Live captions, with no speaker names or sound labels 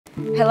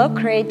Hello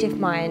creative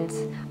minds,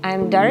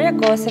 I'm Daria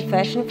Koso,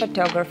 fashion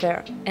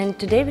photographer, and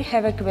today we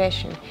have a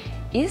question.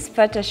 Is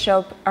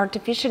Photoshop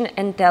artificial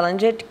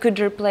intelligence could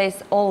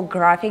replace all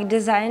graphic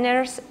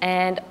designers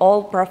and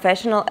all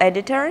professional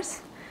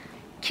editors?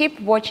 Keep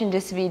watching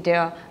this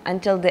video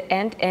until the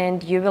end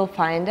and you will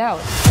find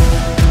out.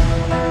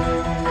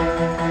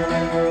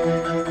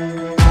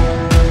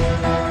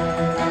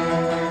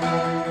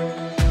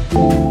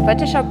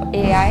 Photoshop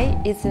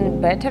AI is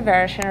in beta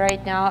version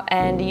right now,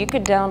 and you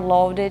could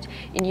download it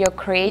in your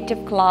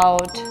Creative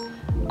Cloud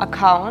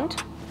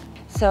account.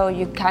 So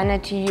you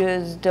cannot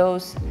use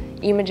those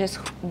images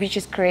which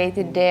is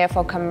created there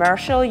for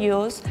commercial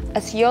use.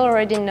 As you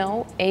already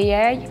know,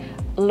 AI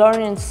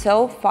learning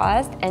so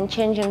fast and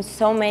changing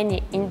so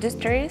many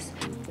industries.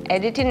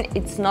 Editing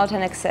it's not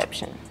an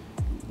exception.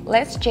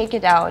 Let's check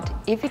it out.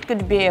 If it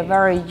could be a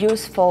very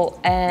useful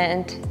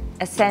and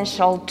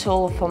essential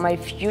tool for my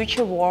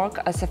future work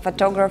as a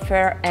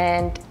photographer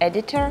and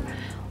editor,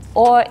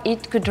 or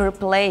it could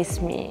replace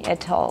me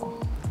at all.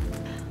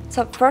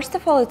 So first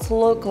of all, it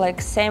looks like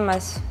same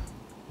as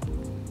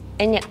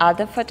any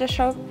other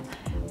Photoshop,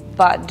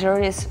 but there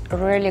is a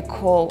really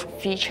cool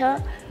feature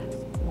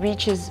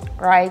which is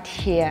right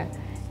here.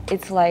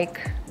 It's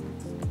like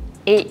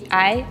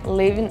AI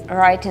living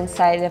right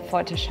inside the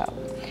Photoshop.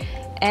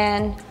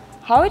 And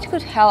how it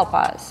could help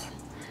us?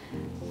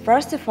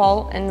 First of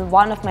all, and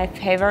one of my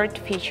favorite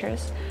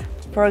features,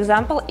 for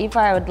example, if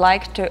I would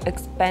like to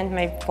expand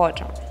my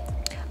photo,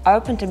 I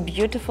opened a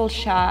beautiful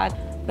shot,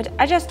 but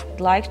I just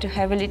like to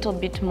have a little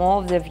bit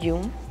more of the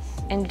view,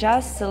 and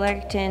just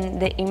selecting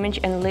the image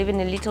and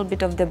leaving a little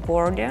bit of the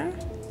border,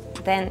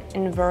 then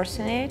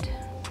inversing it,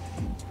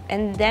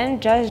 and then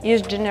just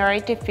use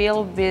Generative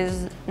Fill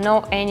with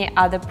no any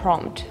other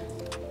prompt.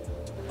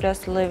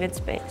 Just leave it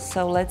space.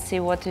 So let's see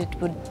what it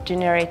would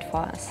generate for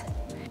us.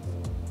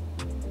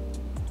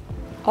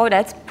 Oh,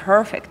 that's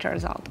perfect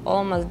result,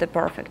 almost the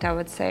perfect, I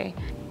would say.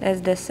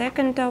 That's the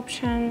second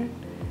option,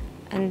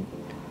 and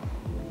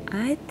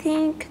I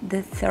think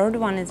the third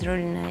one is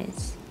really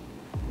nice.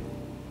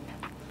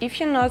 If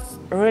you're not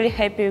really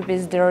happy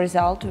with the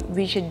result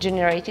which it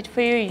generated for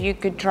you, you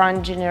could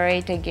run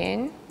generate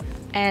again,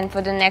 and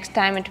for the next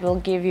time it will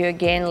give you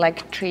again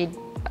like 3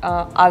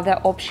 other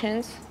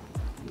options.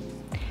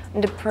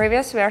 In the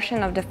previous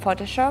version of the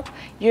Photoshop,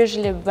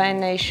 usually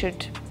when I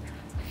should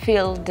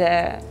fill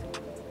the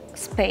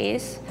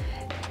space,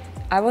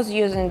 I was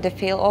using the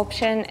fill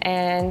option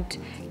and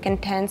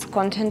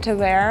content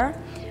aware.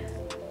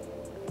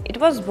 It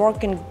was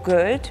working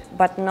good,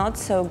 but not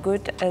so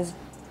good as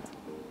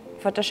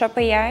Photoshop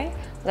AI.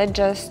 Let's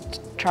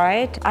just try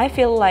it. I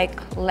feel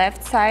like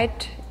left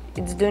side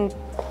it's doing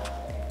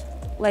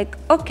like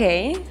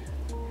okay,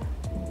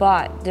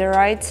 but the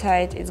right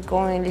side is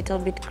going a little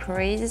bit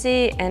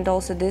crazy, and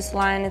also this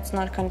line it's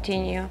not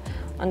continue.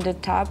 On the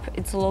top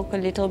it's look a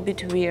little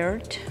bit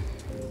weird.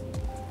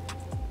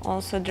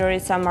 Also, there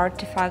is some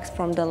artifacts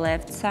from the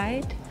left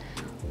side.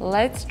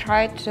 Let's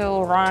try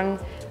to run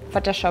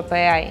Photoshop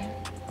AI.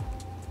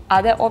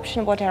 Other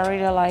option what I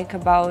really like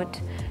about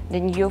the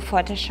new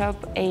Photoshop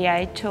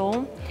AI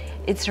tool,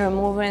 it's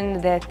removing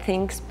the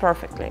things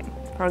perfectly.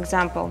 For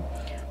example,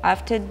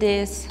 after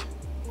this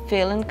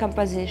fill-in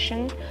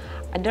composition,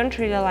 I don't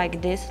really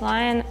like this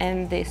line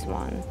and this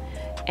one,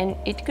 and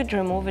it could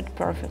remove it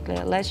perfectly.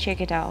 Let's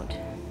check it out.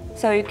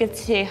 So you can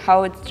see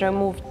how it's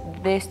removed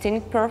this thing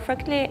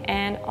perfectly,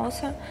 and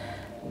also,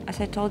 as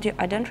I told you,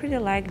 I don't really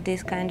like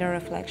this kind of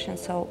reflection,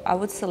 so I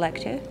would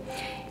select it.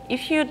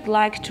 If you'd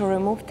like to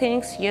remove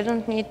things, you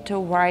don't need to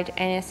write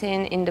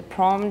anything in the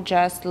prompt,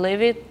 just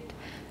leave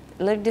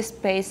the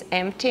space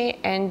empty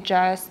and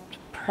just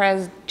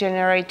press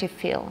Generative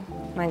Fill.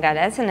 My god,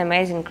 that's an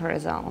amazing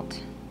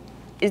result.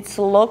 It's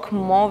look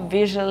more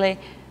visually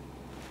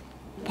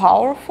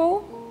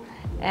powerful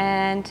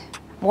and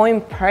more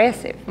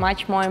impressive,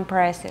 much more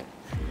impressive.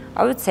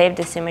 I would save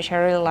this image, I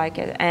really like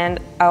it, and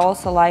I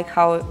also like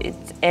how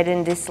it's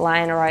adding this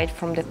line right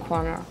from the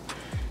corner.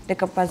 The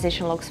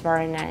composition looks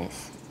very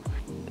nice.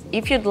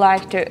 If you'd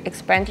like to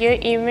expand your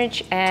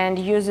image and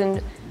using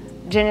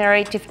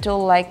generative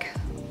tool like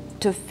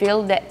to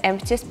fill the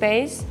empty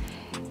space,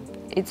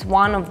 it's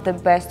one of the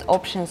best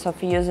options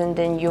of using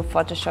the new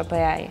Photoshop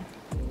AI.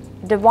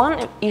 The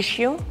one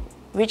issue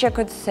which I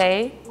could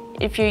say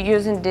if you're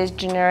using this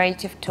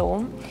generative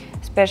tool,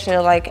 especially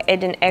like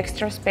adding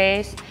extra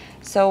space,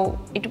 so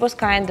it was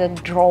kind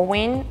of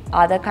drawing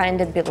other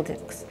kind of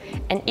buildings.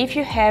 And if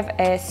you have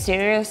a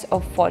series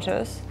of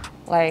photos,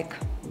 like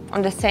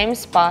on the same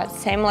spot,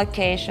 same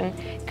location,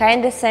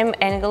 kind of same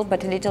angle,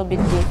 but a little bit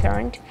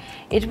different,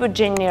 it would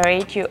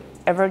generate you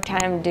every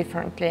time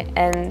differently,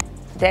 and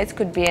that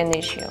could be an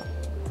issue.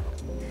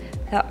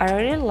 So I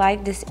really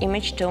like this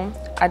image too.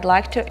 I'd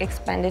like to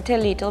expand it a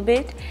little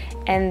bit,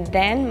 and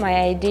then my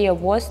idea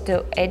was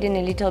to add in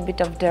a little bit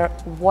of the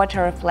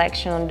water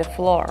reflection on the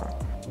floor.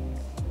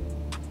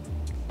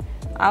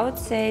 I would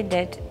say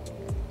that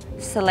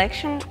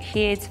selection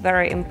here is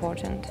very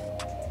important.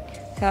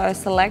 So I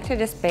selected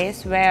a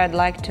space where I'd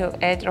like to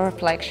add a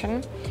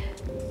reflection.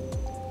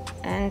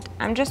 and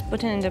I'm just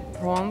putting in the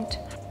prompt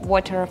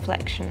water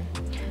reflection.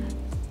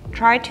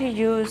 Try to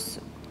use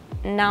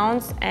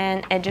nouns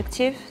and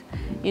adjectives.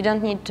 You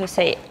don't need to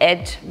say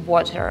add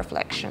water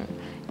reflection.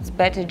 It's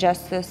better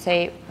just to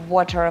say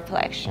water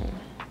reflection.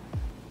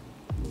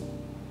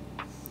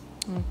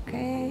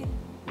 Okay,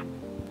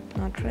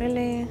 not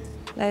really.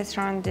 Let's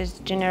run this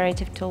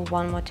generative tool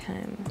one more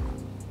time.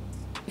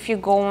 If you're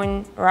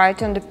going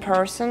right on the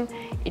person,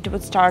 it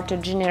would start to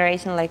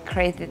generating like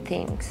crazy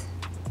things.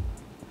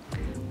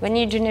 When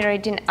you're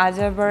generating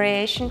other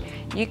variation,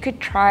 you could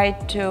try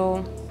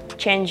to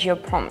change your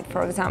prompt.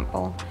 For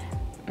example,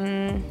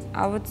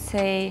 I would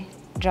say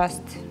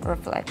just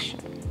reflection.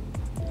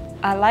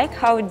 I like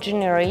how it's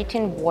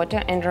generating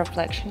water and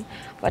reflection,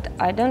 but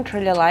I don't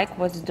really like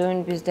what's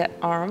doing with the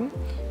arm.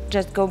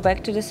 Just go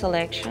back to the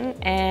selection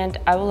and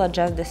I will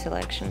adjust the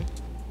selection.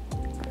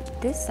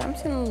 This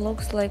something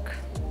looks like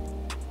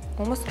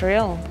almost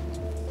real.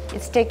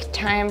 It takes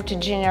time to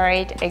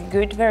generate a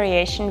good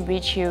variation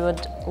which you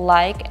would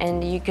like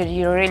and you could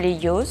really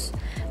use,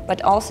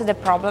 but also the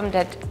problem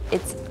that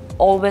it's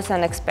always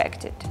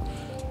unexpected.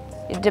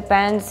 It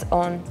depends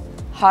on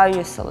how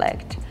you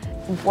select,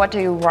 what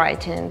are you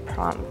writing in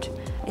prompt.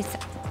 It's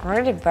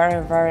really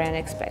very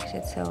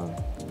unexpected. So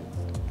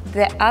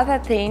the other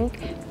thing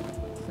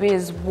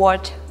with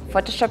what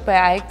Photoshop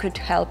AI could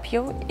help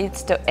you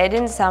is to add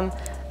in some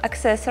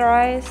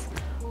accessories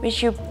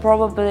which you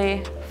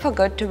probably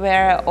forgot to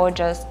wear or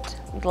just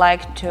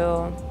like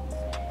to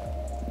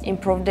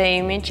improve the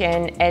image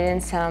and add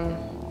in some.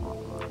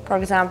 For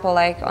example,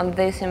 like on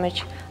this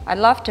image, I'd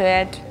love to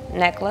add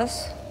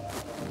necklace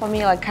for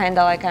me, like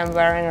kinda like I'm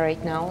wearing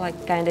right now,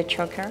 like kinda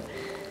choker.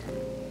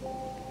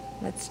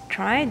 Let's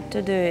try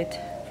to do it.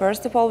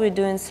 First of all, we're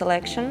doing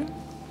selection.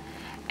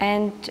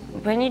 And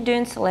when you're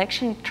doing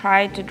selection,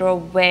 try to draw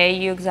where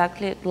you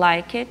exactly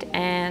like it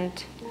and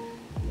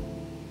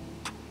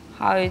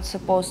how it's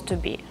supposed to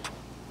be.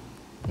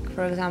 Like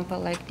for example,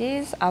 like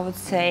this, I would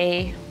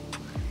say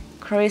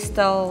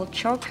crystal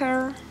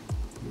choker,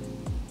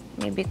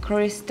 maybe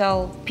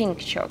crystal pink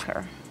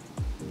choker.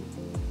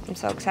 I'm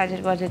so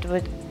excited what it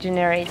would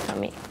generate for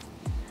me.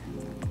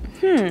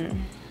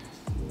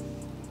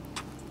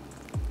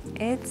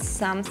 It's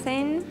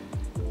something.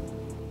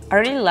 I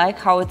really like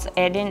how it's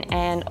adding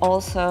and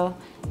also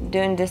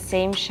doing the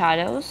same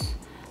shadows,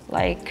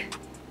 like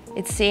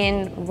it's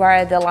seeing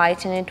where the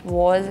light in it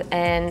was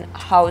and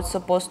how it's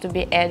supposed to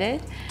be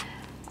added.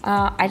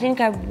 I think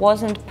I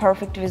wasn't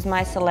perfect with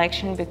my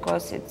selection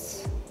because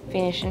it's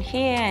finishing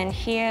here and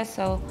here,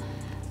 so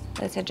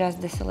let's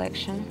adjust the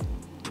selection.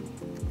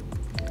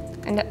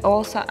 And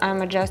also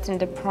I'm adjusting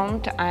the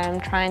prompt. I'm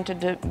trying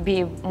to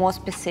be more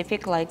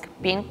specific, like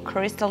pink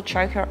crystal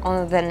choker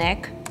on the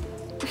neck.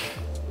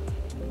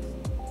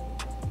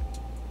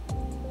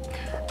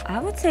 I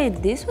would say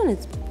this one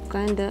is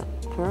kinda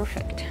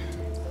perfect.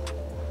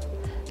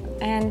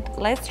 And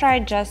let's try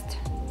just,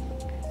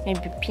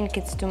 maybe pink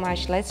it's too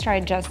much, let's try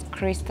just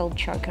crystal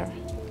choker.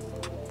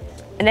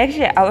 And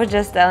actually I was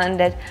just telling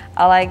that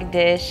I like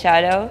the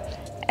shadow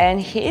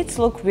and it's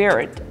look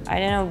weird. I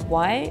don't know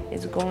why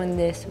it's going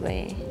this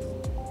way.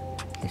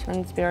 This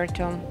one's weird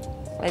too.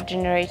 Let's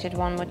generate it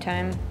one more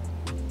time.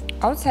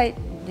 I would say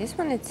this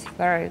one is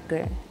very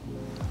good.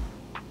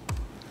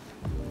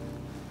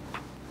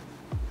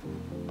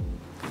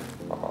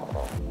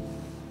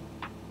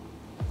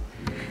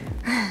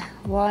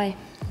 Why?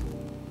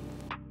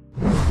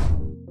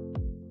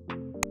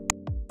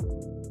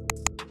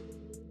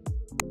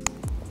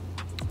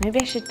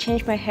 Maybe I should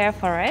change my hair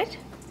for red?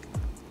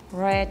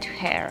 Red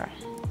hair.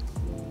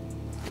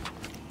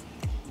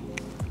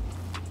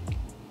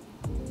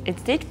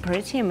 It did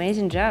pretty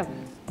amazing job.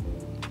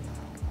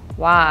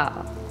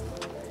 Wow.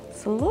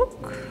 So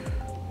look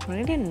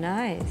really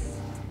nice.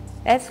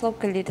 Let's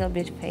look a little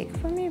bit fake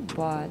for me,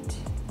 but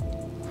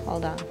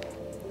hold on.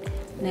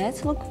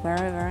 Let's look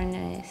very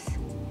nice.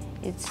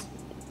 It's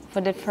for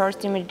the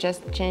first image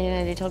just changing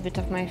a little bit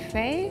of my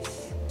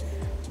face,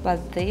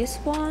 but this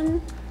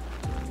one,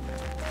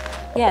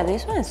 yeah,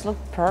 this one is look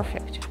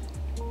perfect.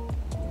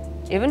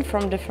 Even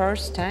from the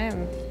first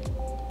time,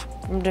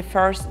 from the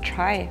first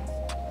try.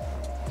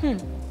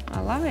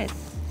 I love it.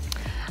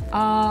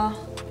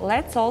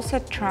 Let's also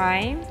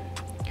try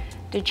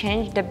to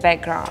change the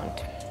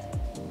background.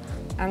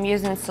 I'm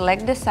using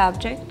select the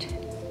subject.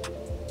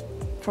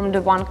 From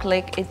the one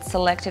click, it's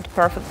selected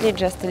perfectly,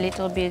 just a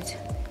little bit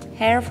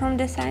hair from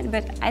the side,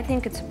 but I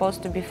think it's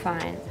supposed to be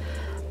fine.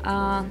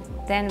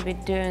 Then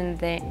we're doing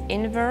the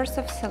inverse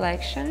of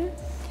selection.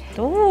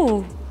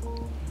 Ooh!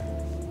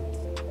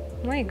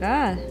 Oh my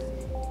god,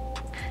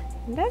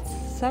 that's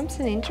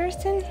something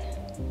interesting.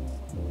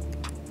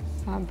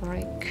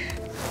 Fabric.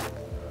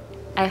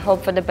 I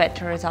hope for the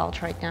better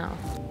result right now.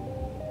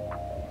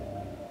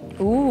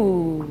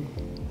 Ooh,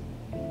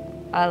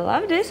 I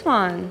love this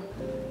one.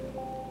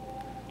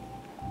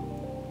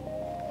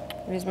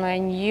 With my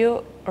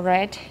new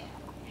red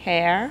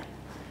hair.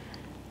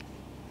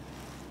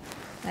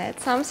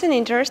 That's something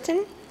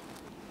interesting.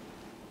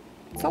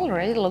 It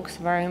already looks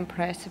very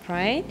impressive,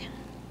 right?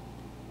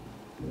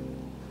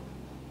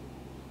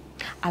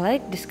 I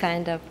like this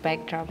kind of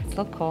backdrop, it's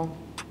so cool.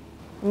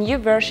 New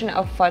version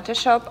of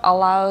Photoshop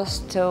allows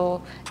to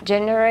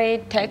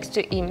generate text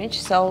to image,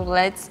 so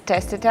let's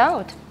test it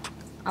out.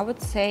 I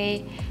would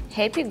say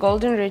happy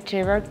golden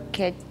retriever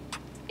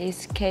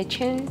is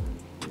catching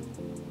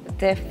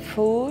the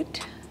food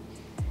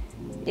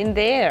in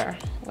the air.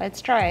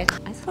 Let's try it.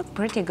 It looks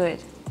pretty good.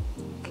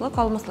 It looks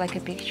almost like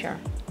a picture.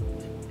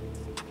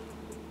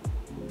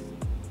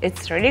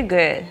 It's really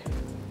good.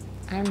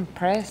 I'm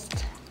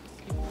impressed.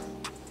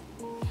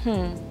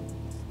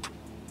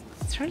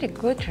 It's really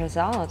good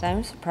result.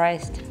 I'm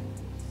surprised.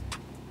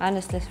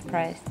 Honestly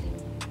surprised.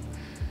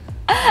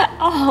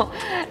 Oh,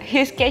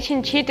 he's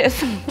catching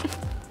cheetahs.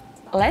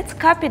 Let's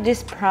copy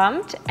this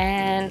prompt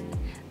and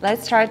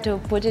let's try to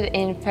put it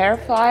in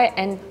Firefly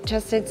and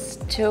just its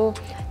two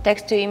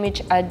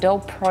text-to-image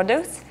Adobe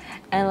products,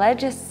 and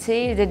let's just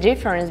see the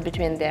difference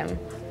between them.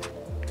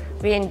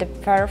 We're in the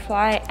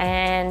Firefly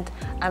and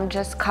I'm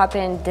just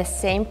copying the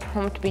same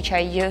prompt which I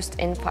used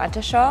in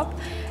Photoshop,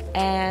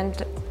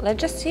 and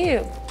let's just see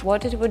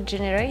what it would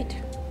generate.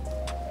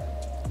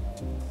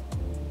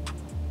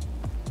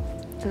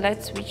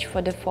 Let's switch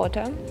for the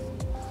photo.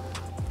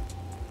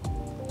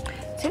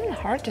 It's even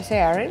hard to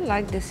say. I really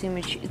like this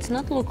image. It's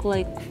not look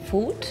like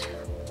food,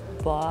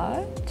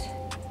 but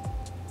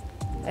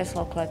it's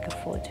look like a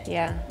food.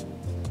 Yeah,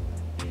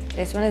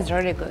 this one is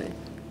really good.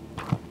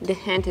 The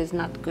hand is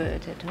not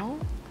good at all.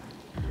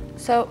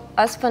 So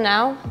as for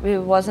now, we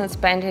wasn't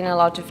spending a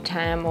lot of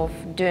time of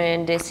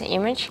doing this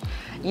image.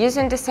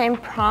 Using the same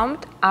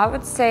prompt, I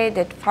would say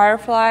that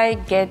Firefly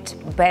get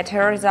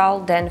better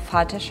result than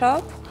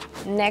Photoshop.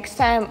 Next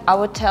time I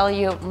would tell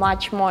you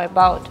much more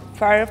about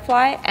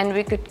Firefly and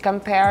we could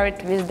compare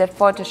it with the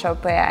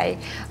Photoshop AI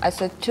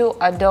as two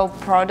Adobe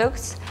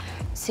products,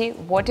 see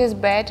what is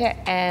better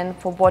and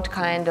for what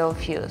kind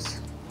of use.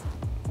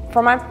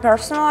 For my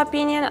personal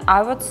opinion,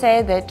 I would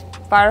say that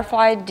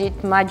Firefly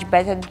did much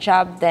better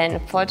job than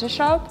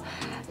Photoshop.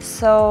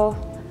 So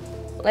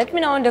let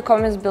me know in the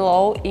comments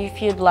below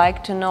if you'd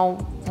like to know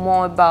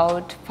more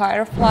about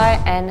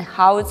Firefly and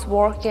how it's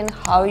working,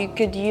 how you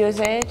could use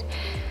it.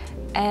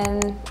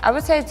 And I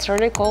would say it's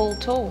really cool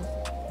tool.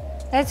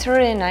 That's a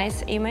really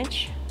nice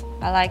image.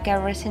 I like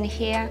everything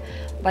here.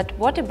 But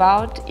what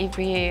about if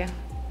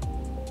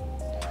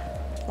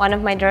one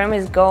of my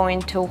dreams is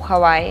going to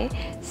Hawaii,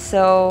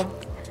 so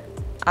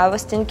I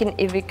was thinking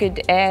if we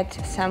could add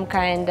some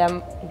kind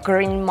of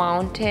green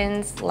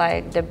mountains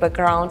like the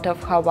background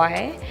of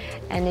Hawaii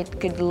and it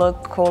could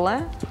look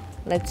cooler.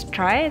 Let's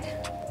try it.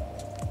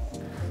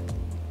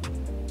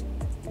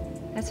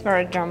 That's a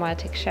very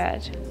dramatic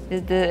shot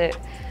with the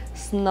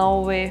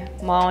snowy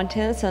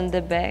mountains on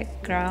the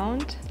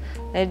background.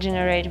 Let's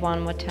generate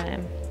one more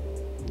time.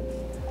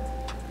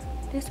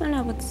 This one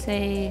I would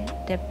say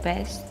the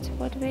best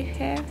what we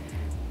have.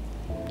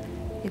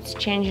 It's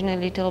changing a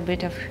little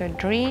bit of her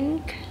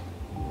drink.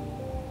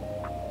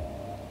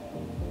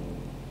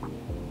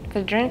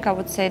 For drink I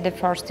would say the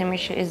first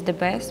image is the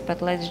best,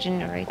 but let's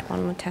generate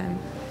one more time.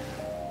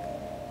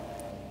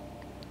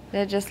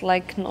 They're just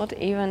like not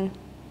even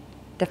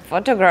the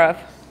photograph.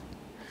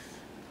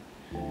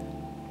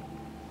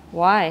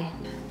 Why?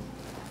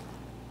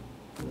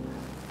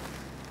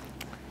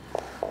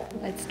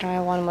 Let's try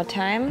one more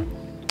time.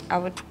 I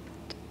would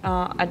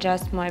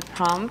adjust my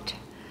prompt.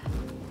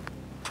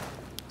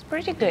 It's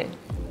pretty good.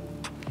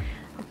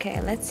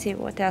 Okay, let's see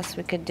what else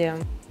we could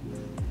do.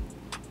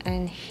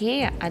 And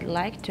here I'd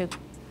like to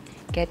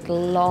get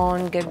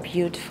longer,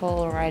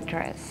 beautiful red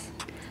dress.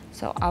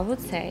 So I would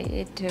say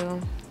it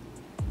to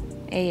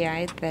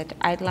AI that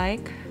I'd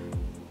like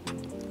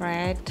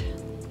red,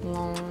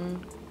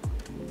 long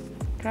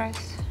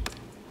dress.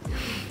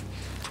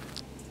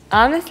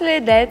 Honestly,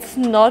 that's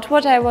not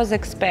what I was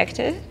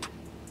expected.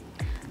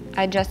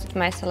 I adjusted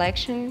my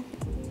selection.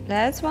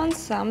 That's one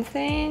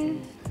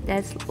something.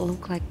 That's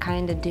look like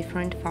kind of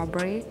different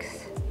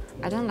fabrics.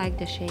 I don't like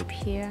the shape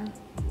here.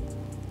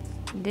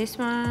 This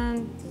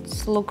one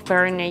look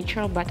very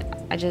natural,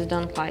 but I just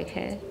don't like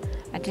it.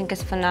 I think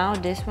as for now,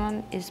 this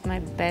one is my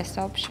best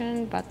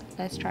option, but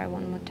let's try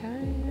one more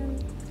time.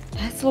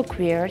 That's look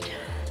weird.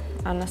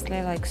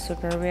 Honestly, like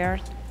super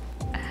weird.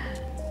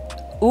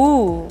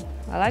 Ooh,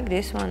 I like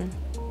this one.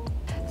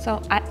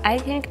 So I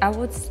think I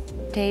would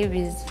stay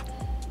with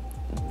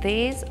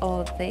this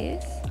or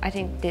this. I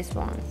think this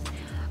one.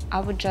 I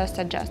would just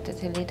adjust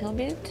it a little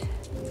bit.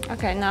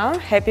 Okay, now I'm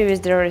happy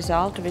with the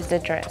result with the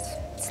dress.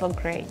 It's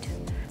look great.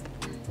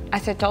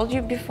 As I told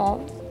you before,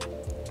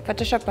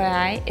 Photoshop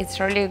AI is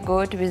really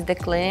good with the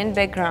clean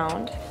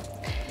background.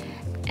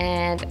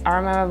 And I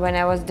remember when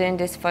I was doing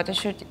this photo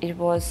shoot, it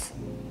was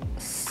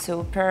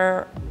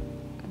super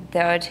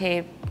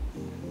dirty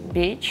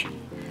beach.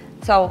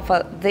 So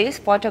for this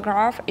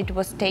photograph, it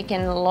was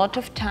taking a lot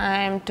of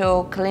time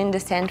to clean the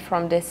sand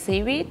from the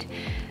seaweed.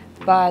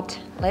 But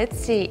let's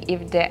see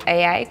if the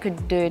AI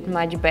could do it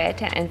much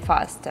better and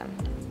faster.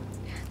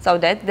 So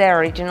that's the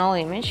original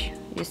image.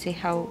 You see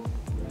how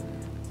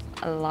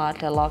a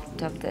lot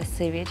of the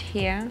seaweed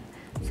here.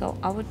 So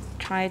I would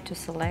try to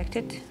select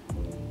it.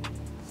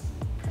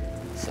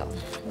 So So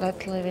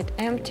let's leave it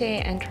empty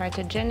and try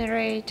to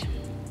generate.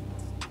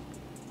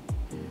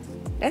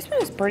 This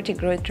one is pretty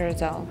good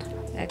result,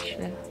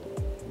 actually.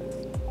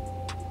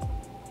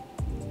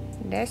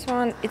 This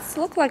one, it's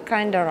looked like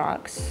kinda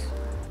rocks.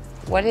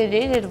 What it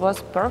did, it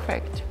was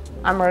perfect.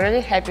 I'm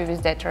really happy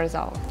with that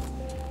result.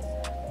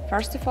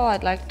 First of all,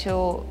 I'd like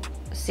to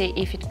see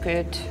if it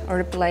could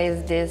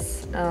replace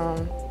this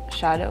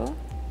shadow.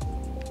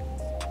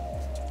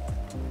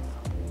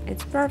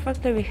 It's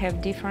perfectly, we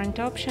have different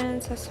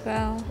options as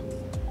well.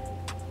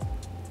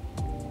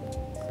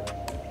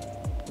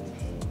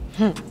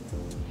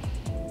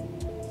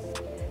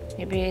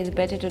 Maybe it's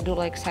better to do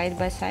like side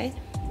by side.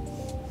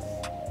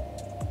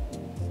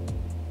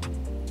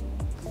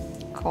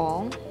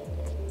 Cool.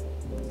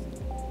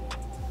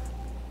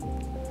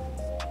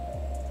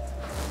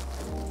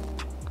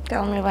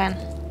 Tell me when.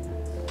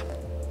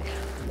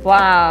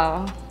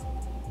 Wow,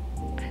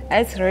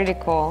 that's really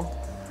cool.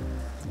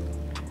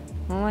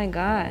 Oh my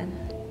god.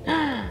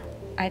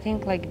 I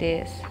think like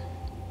this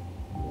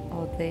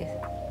or this.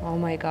 Oh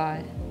my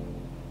god.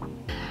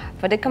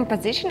 For the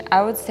composition,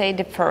 I would say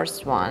the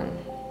first one,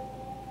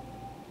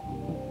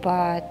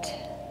 but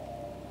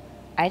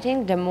I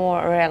think the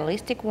more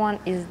realistic one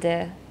is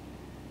the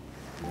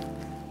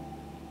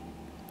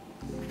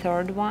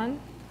third one.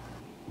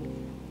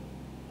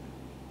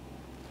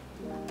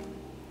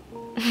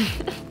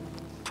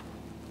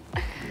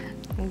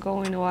 I'm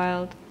going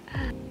wild.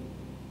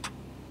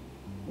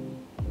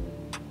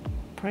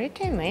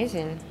 Pretty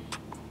amazing.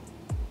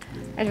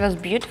 It was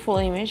beautiful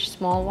image,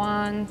 small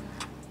one,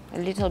 a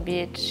little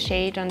bit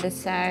shade on the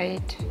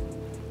side,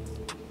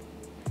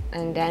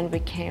 and then we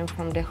came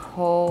from the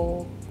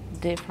whole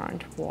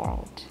different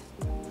world.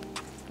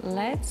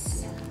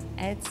 Let's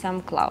add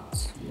some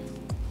clouds.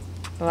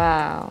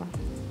 Wow.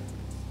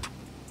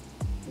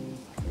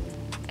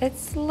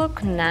 It's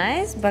look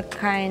nice but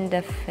kind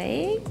of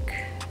fake.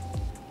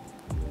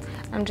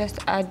 I'm just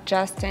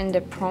adjusting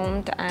the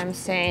prompt. I'm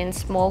saying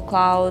small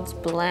clouds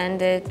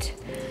blended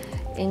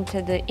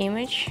into the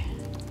image.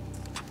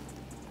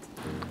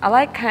 I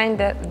like kind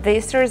of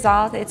this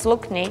result. It's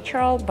look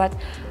natural, but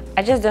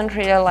I just don't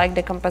really like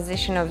the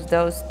composition of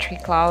those three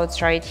clouds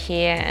right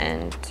here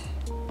and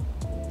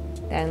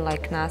then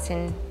like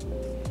nothing.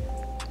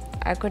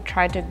 I could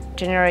try to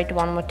generate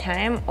one more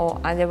time, or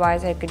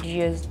otherwise I could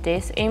use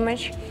this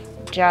image,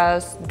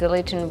 just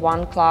deleting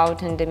one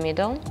cloud in the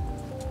middle.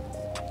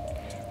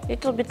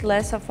 Little bit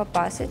less of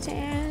opacity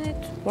and it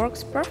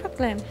works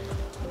perfectly.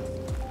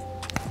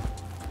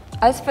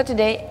 As for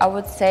today, I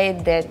would say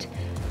that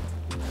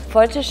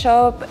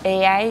Photoshop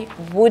AI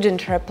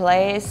wouldn't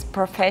replace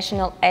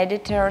professional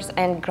editors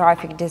and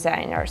graphic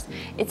designers.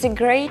 It's a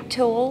great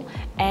tool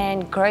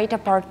and great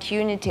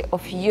opportunity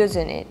of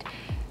using it.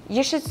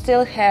 You should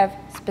still have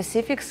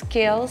specific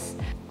skills,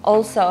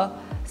 also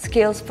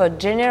skills for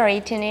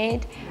generating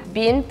it,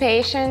 being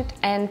patient,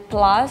 and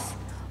plus,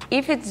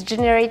 if it's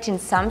generating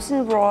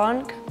something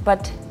wrong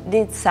but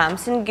did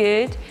something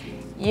good,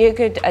 you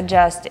could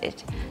adjust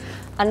it.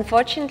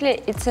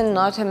 Unfortunately, it's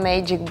not a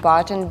magic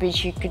button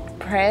which you could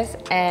press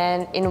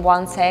and in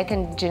 1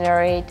 second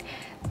generate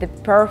the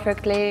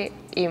perfectly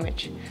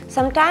image.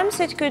 Sometimes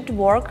it could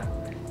work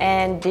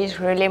and this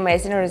really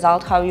amazing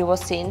result how you were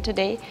seeing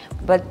today,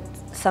 but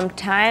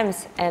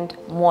sometimes and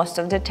most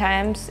of the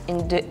times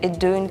it's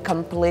doing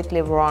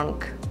completely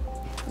wrong.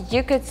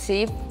 You could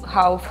see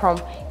how from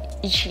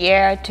each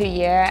year to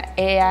year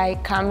AI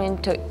coming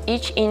to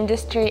each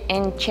industry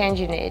and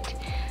changing it.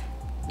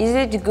 Is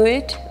it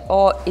good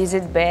or is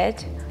it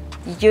bad?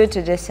 You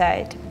to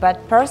decide.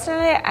 But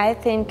personally, I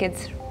think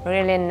it's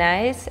really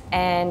nice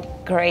and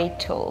great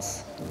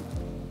tools.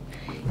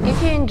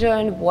 If you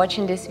enjoyed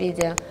watching this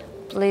video,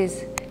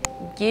 please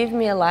give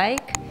me a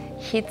like,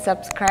 hit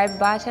subscribe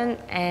button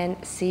and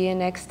see you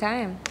next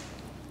time.